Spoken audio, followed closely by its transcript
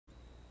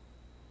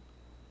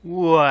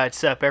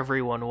What's up,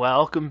 everyone?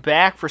 Welcome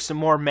back for some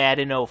more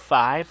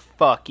Madden05.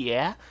 Fuck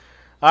yeah.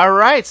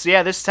 Alright, so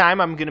yeah, this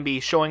time I'm going to be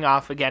showing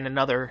off again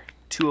another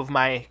two of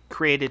my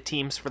created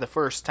teams for the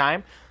first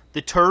time.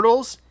 The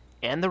Turtles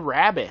and the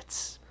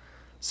Rabbits.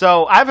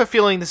 So I have a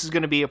feeling this is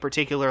going to be a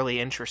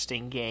particularly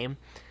interesting game.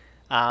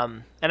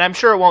 And I'm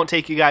sure it won't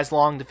take you guys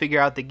long to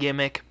figure out the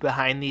gimmick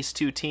behind these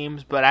two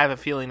teams, but I have a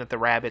feeling that the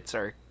Rabbits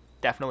are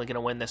definitely going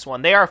to win this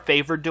one. They are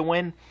favored to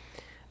win.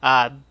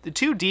 The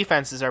two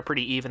defenses are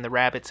pretty even. The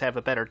Rabbits have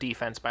a better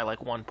defense by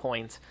like 1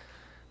 point,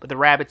 but the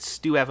Rabbits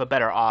do have a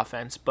better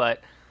offense.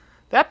 But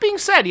that being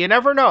said, you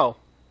never know.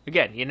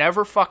 Again, you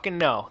never fucking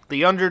know.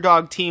 The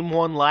underdog team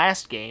won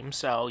last game,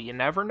 so you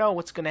never know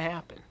what's going to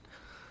happen.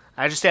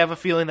 I just have a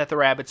feeling that the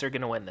Rabbits are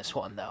going to win this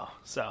one, though.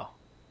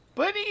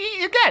 But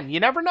again, you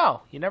never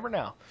know. You never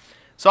know.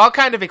 So I'll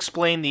kind of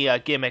explain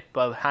the gimmick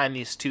behind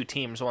these two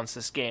teams once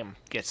this game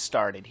gets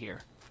started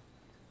here.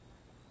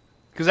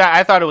 Because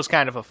I thought it was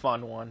kind of a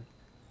fun one.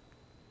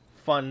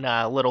 Fun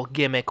little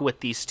gimmick with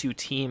these two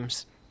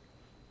teams.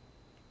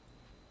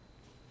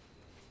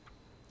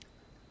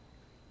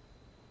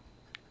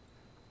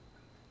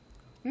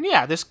 And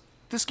yeah, this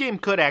game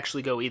could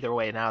actually go either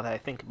way now that I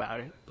think about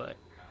it. But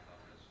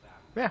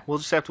yeah, we'll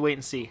just have to wait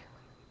and see.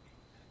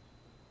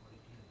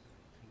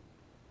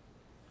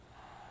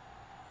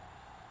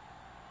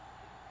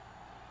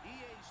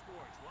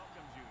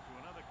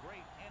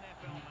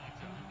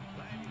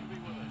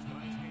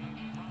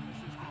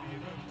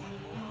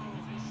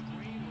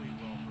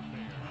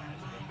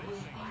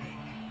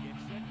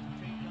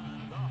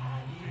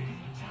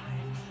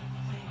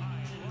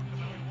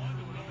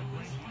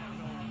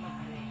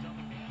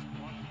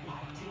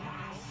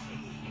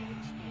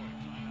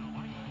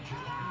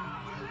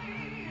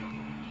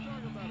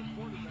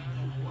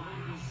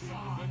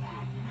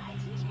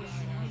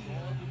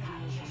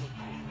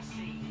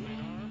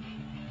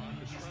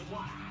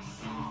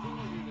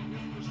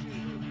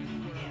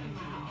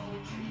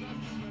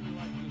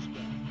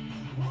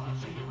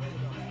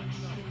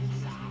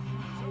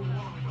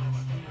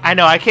 I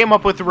know, I came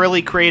up with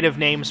really creative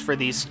names for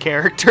these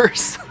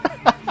characters.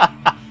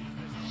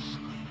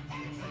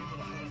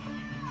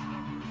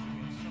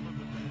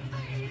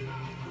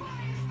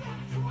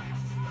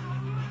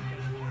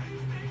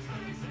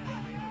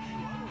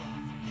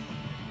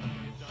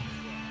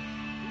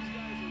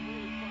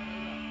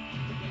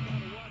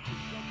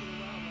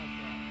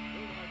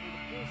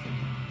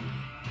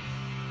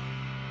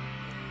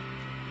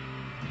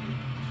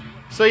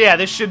 So yeah,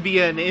 this should be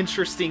an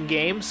interesting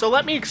game. So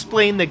let me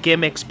explain the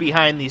gimmicks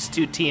behind these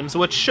two teams,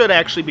 which should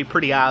actually be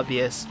pretty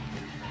obvious.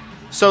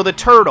 So the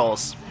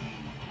Turtles.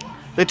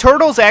 The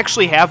Turtles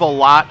actually have a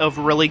lot of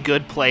really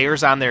good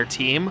players on their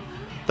team.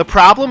 The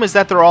problem is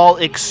that they're all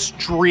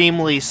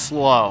extremely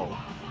slow.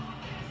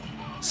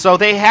 So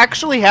they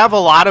actually have a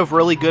lot of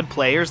really good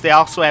players. They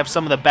also have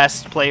some of the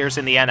best players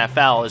in the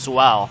NFL as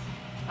well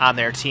on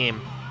their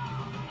team.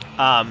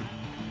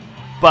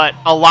 But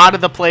a lot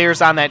of the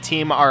players on that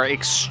team are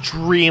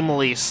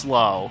extremely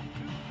slow.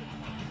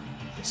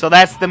 So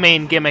that's the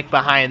main gimmick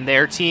behind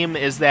their team,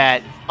 is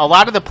that a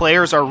lot of the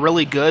players are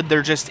really good,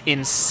 they're just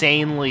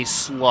insanely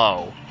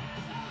slow.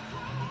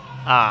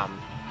 And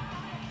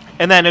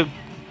then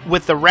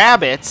with the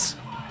Rabbits,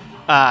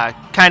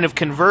 kind of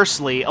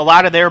conversely, a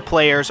lot of their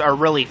players are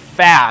really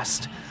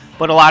fast,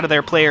 but a lot of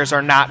their players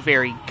are not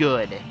very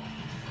good.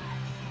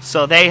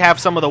 So they have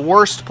some of the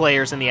worst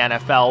players in the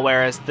NFL,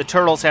 whereas the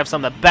Turtles have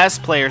some of the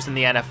best players in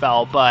the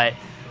NFL, but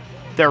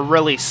they're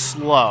really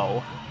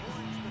slow.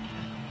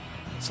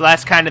 So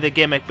that's kind of the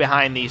gimmick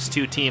behind these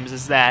two teams,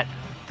 is that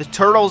the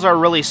Turtles are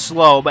really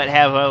slow, but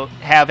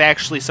have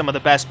actually some of the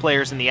best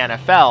players in the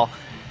NFL.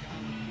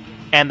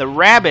 And the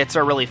Rabbits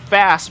are really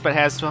fast, but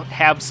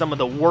have some of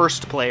the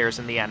worst players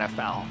in the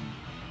NFL.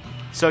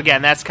 So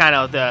again, that's kind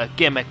of the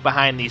gimmick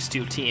behind these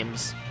two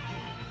teams.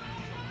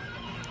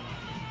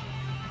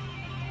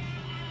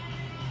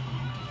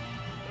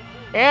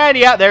 And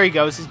yeah, there he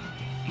goes.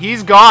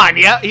 He's gone.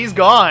 Yeah, he's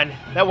gone.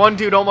 That one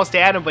dude almost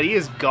had him, but he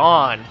is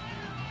gone.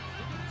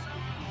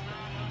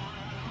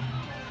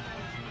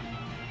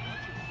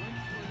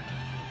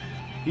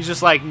 He's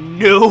just like,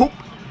 nope.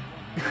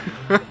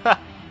 If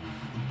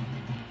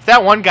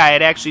that one guy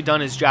had actually done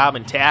his job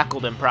and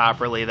tackled him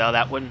properly, though,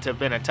 that wouldn't have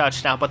been a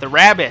touchdown. But the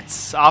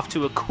Rabbits off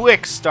to a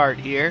quick start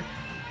here.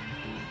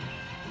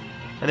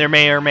 And there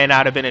may or may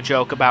not have been a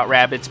joke about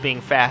rabbits being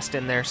fast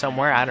in there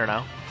somewhere. I don't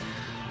know.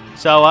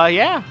 So,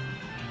 yeah.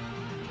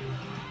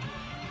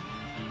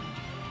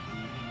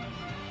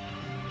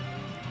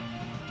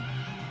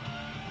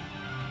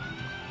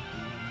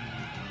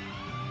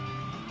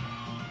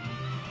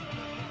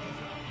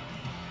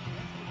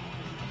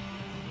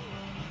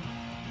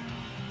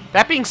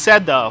 That being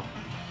said, though,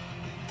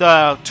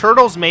 the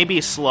Turtles may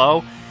be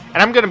slow,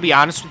 and I'm going to be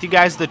honest with you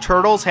guys, the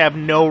Turtles have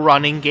no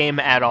running game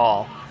at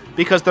all.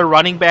 Because their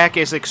running back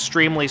is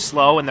extremely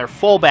slow and their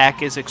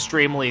fullback is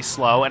extremely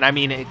slow. And I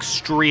mean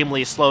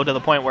extremely slow to the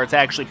point where it's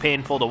actually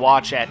painful to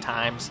watch at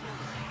times.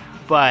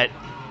 But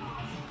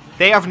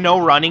They have no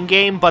running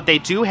game, but they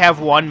do have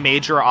one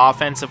major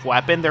offensive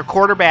weapon. Their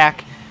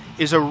quarterback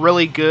is a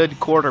really good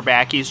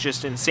quarterback. He's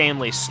just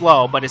insanely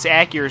slow, but his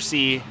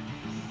accuracy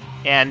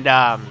and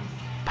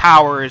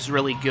power is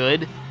really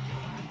good.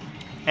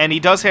 And he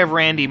does have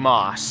Randy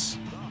Moss.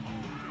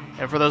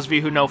 And for those of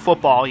you who know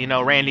football, you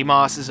know Randy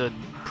Moss is a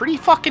pretty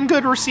fucking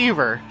good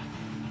receiver.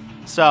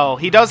 So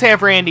he does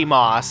have Randy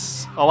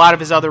Moss. A lot of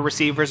his other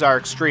receivers are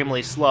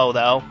extremely slow,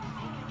 though.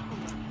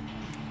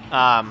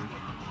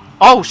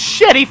 Oh,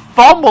 shit, he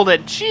fumbled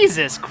it.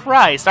 Jesus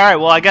Christ. All right,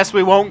 well, I guess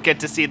we won't get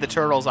to see the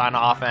Turtles on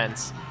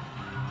offense.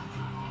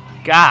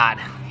 God.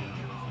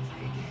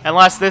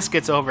 Unless this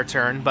gets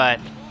overturned, but...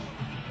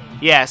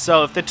 yeah,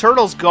 so if the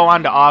Turtles go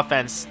on to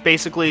offense,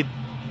 basically,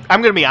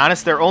 I'm going to be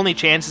honest, their only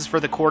chances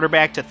for the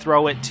quarterback to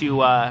throw it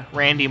to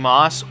Randy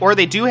Moss, or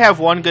they do have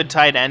one good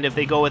tight end if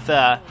they go with...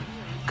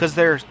 because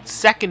their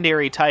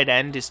secondary tight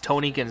end is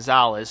Tony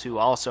Gonzalez, who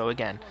also,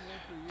 again,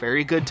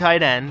 very good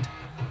tight end.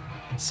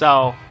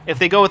 So, if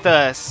they go with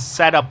a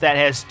setup that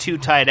has two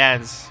tight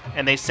ends,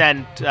 and they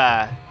send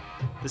the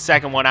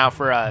second one out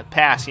for a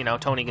pass, you know,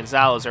 Tony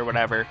Gonzalez or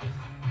whatever,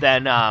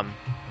 then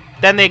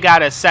they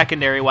got a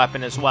secondary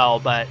weapon as well.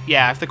 But,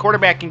 yeah, if the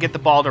quarterback can get the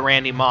ball to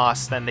Randy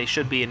Moss, then they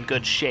should be in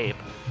good shape.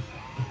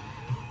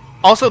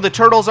 Also, the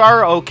Turtles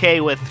are okay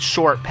with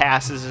short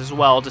passes as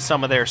well to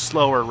some of their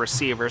slower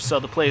receivers, so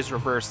the play's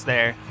reversed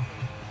there.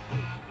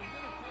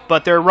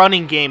 But their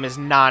running game is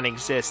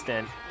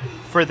non-existent.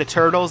 For the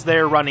Turtles,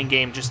 their running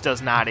game just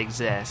does not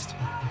exist.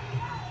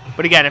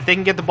 But again, if they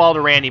can get the ball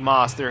to Randy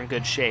Moss, they're in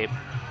good shape.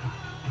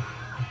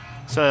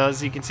 So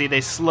as you can see,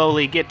 they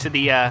slowly get to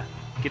the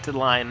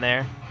line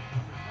there.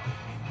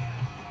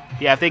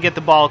 Yeah, if they get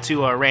the ball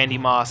to Randy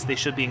Moss, they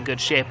should be in good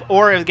shape.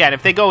 Or, again,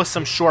 if they go with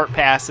some short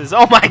passes...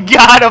 oh, my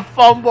God, a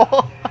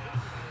fumble!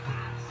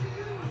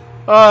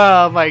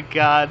 Oh, my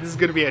God. This is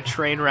going to be a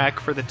train wreck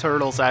for the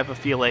Turtles, I have a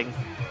feeling.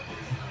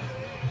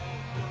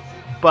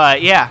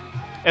 But, yeah,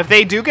 if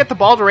they do get the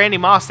ball to Randy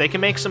Moss, they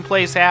can make some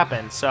plays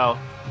happen. So,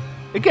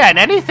 again,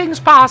 anything's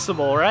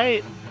possible,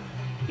 right?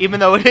 Even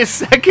though it is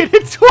 2nd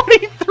and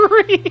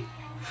 23.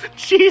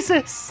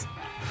 Jesus.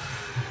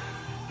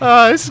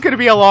 This is going to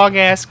be a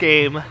long-ass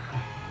game.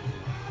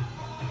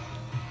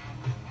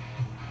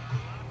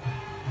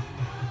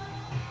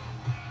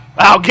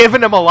 Wow,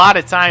 giving him a lot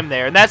of time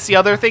there. And that's the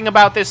other thing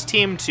about this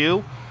team,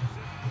 too.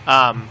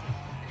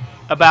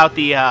 About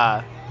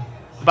the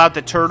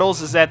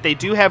Turtles is that they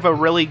do have a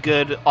really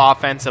good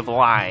offensive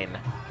line.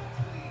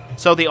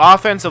 So the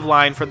offensive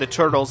line for the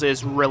Turtles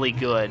is really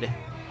good.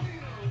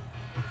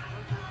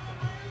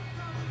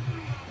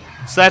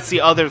 So that's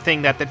the other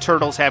thing that the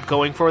Turtles have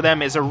going for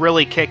them, is a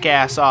really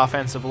kick-ass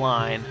offensive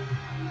line.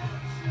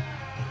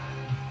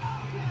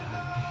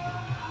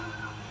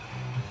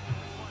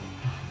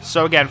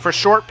 So again, for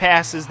short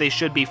passes, they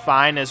should be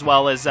fine, as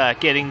well as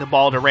getting the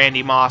ball to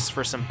Randy Moss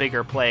for some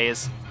bigger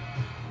plays.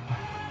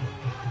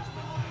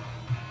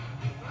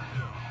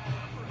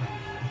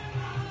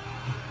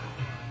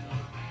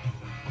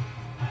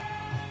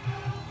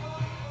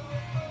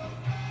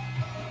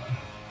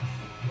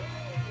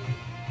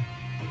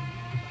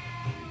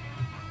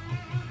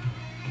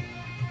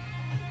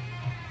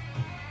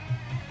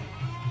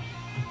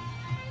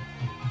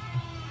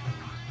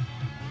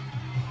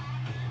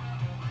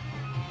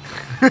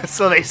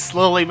 So they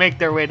slowly make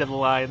their way to the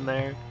line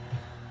there.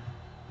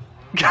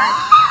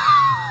 God,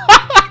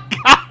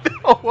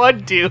 that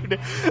one dude.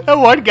 That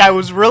one guy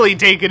was really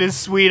taking his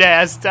sweet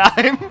ass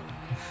time.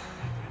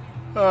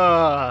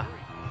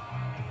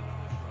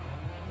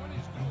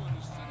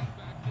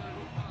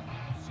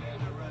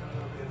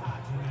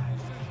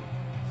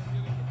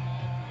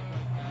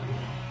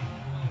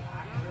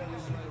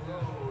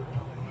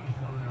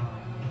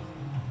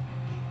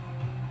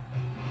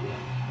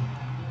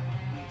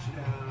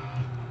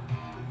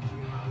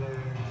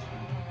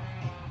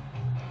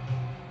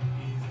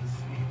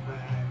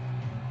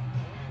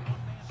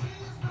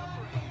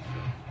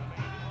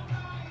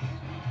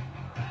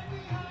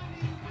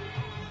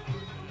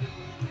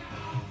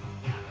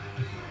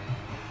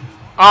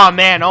 Oh,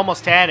 man,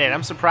 almost had it.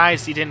 I'm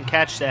surprised he didn't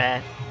catch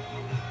that.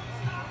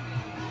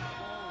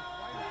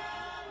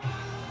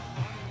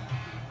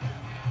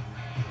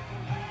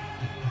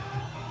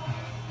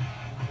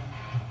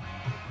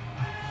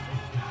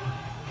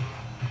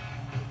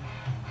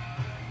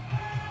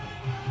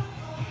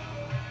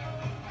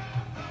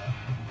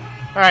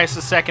 All right,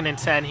 so 2nd and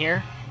 10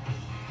 here.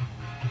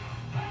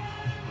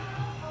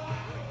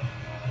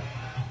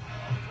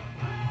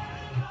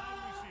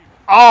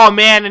 Oh,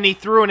 man, and he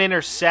threw an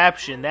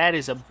interception. That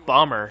is a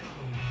bummer.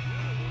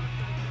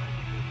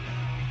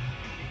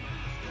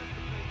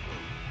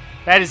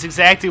 That is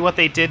exactly what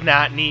they did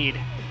not need.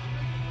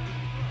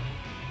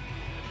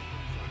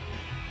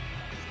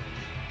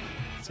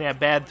 So, yeah,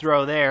 bad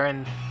throw there,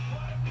 and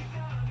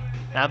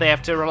now they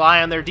have to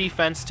rely on their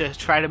defense to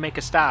try to make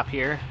a stop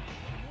here.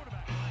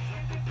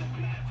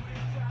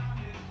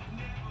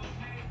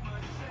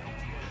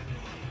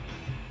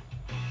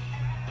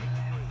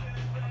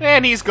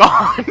 And he's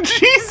gone.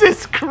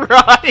 Jesus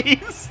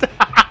Christ.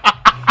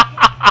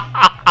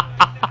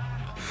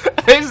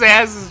 His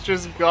ass is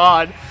just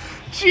gone.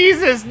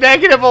 Jesus,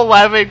 negative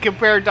 11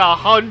 compared to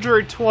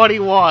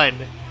 121.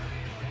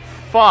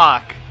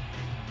 Fuck.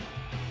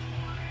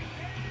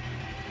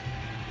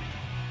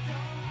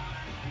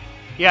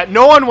 Yeah,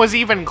 no one was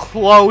even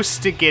close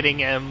to getting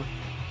him.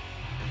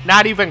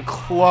 Not even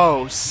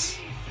close.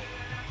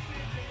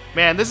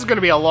 Man, this is going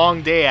to be a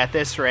long day at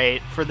this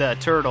rate for the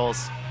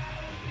Turtles.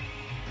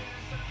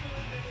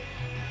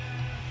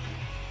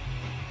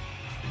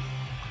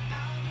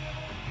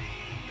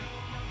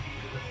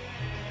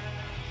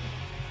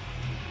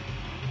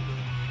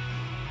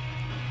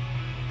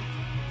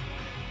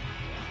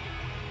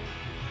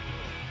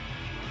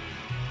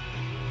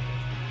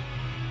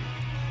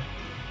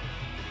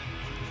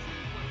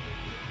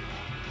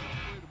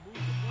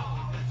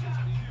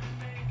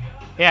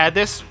 Yeah, at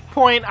this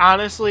point,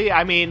 honestly,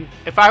 I mean,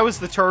 if I was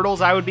the Turtles,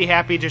 I would be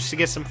happy just to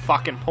get some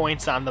fucking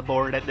points on the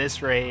board at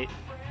this rate.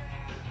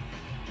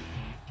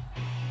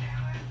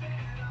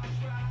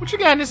 Which,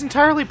 again, is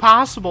entirely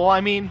possible.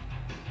 I mean,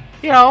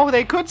 you know,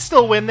 they could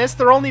still win this.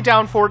 They're only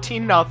down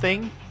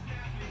 14-0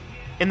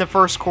 in the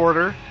first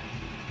quarter,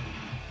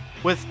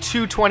 with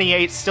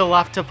 2:28 still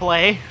left to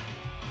play.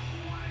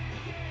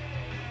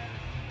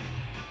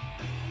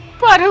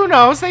 But who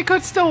knows? They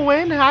could still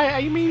win.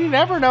 I mean, you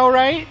never know,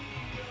 right?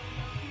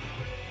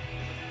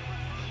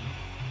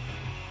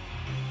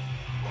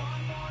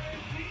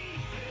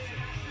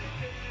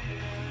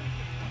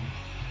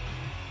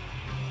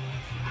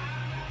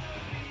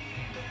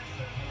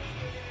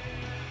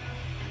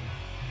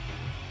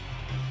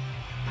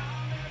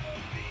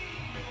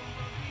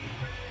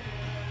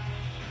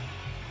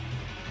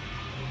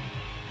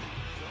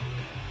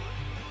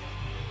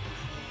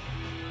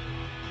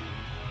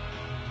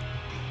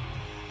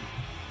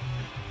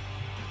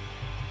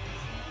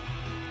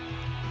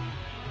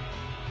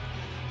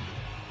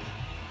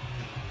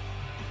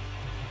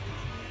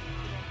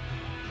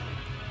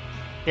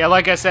 Yeah,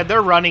 like I said,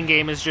 their running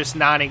game is just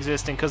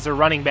non-existent because their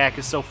running back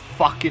is so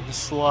fucking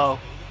slow.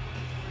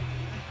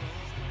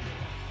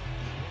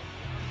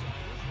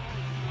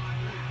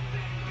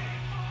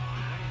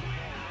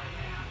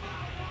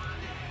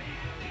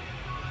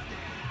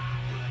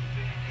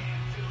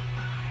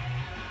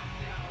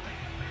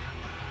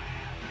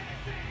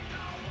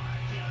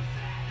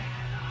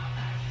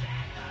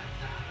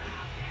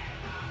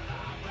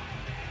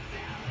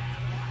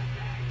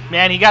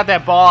 Man, he got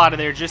that ball out of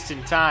there just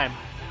in time.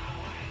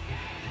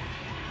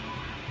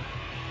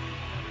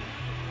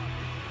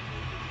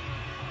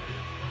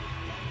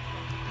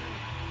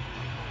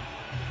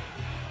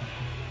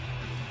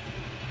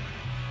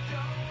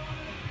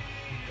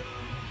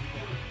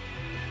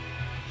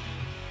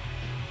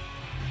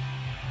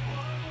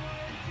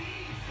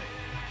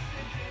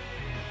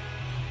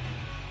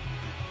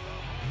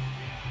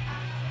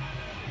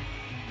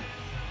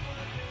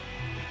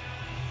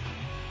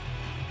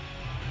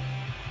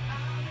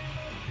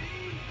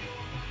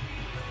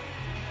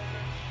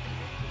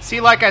 See,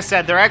 like I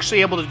said, they're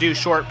actually able to do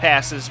short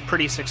passes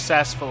pretty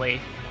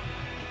successfully.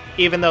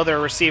 Even though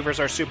their receivers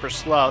are super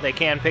slow, they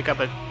can pick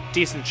up a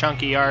decent chunk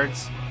of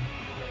yards.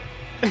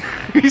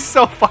 He's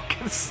so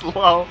fucking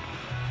slow.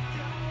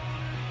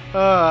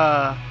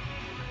 Yeah,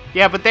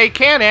 but they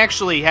can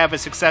actually have a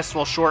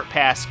successful short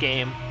pass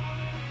game.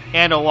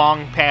 And a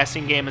long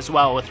passing game as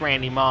well with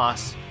Randy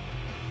Moss.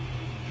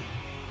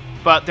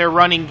 But their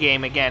running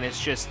game, again,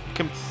 is just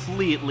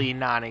completely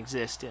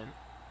non-existent.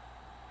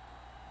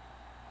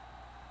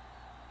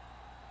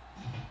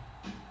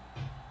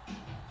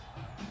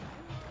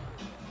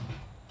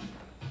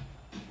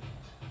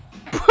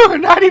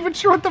 Not even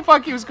sure what the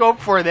fuck he was going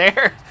for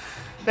there.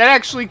 That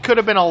actually could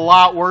have been a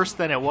lot worse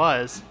than it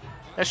was.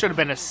 That should have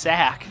been a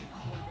sack.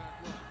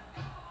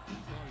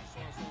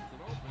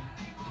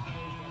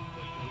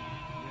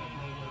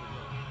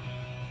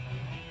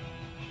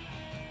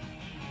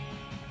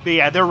 But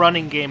yeah, their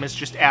running game is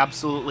just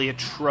absolutely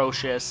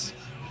atrocious.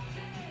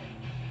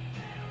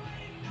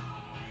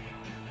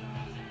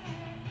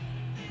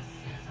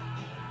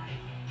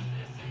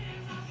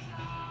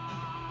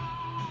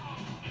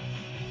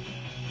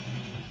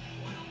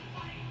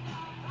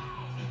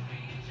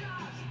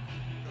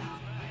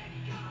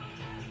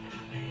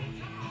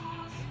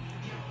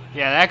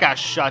 Yeah, that got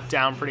shut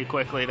down pretty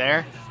quickly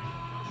there.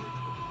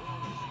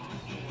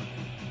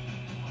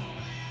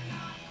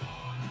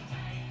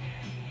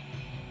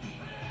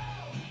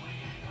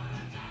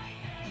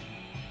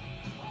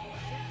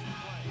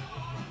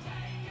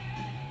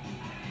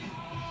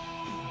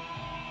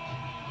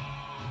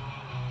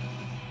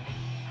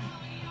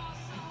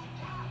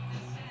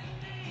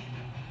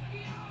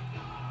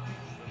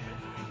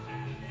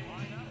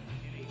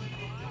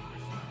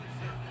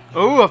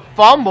 Ooh, a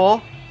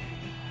fumble.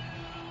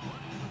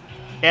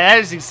 Yeah, that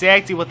is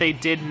exactly what they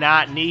did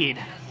not need.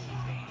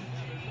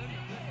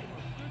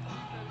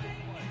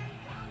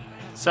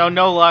 So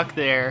no luck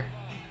there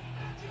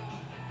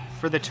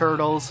for the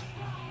Turtles.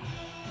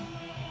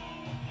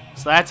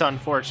 So that's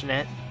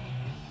unfortunate.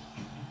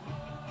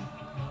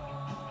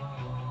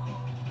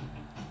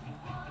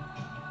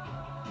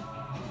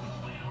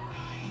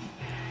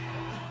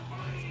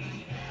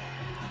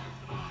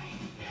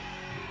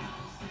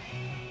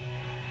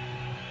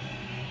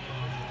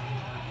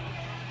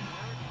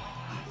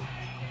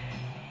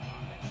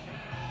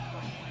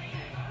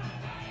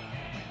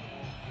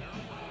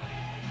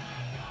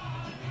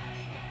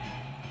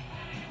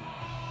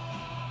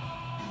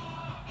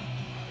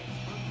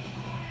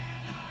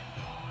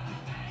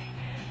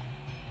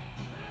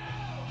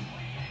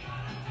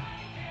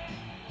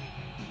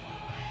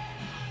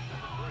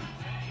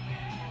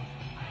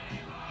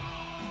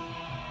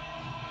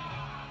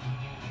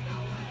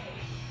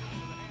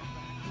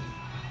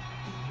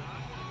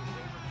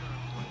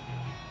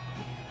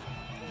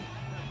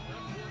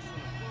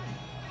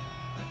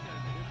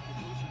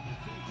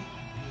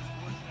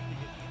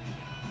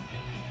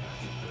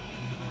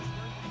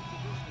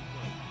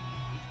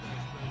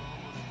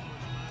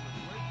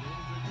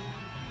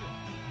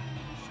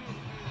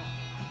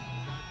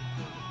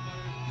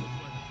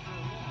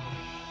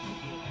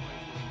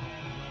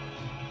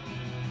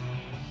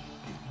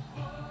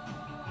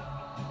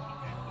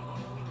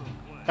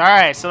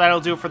 Alright, so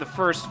that'll do it for the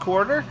first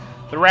quarter.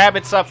 The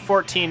Rabbits up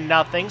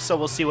 14-0, so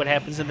we'll see what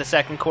happens in the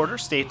second quarter.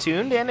 Stay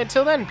tuned, and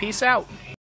until then, peace out.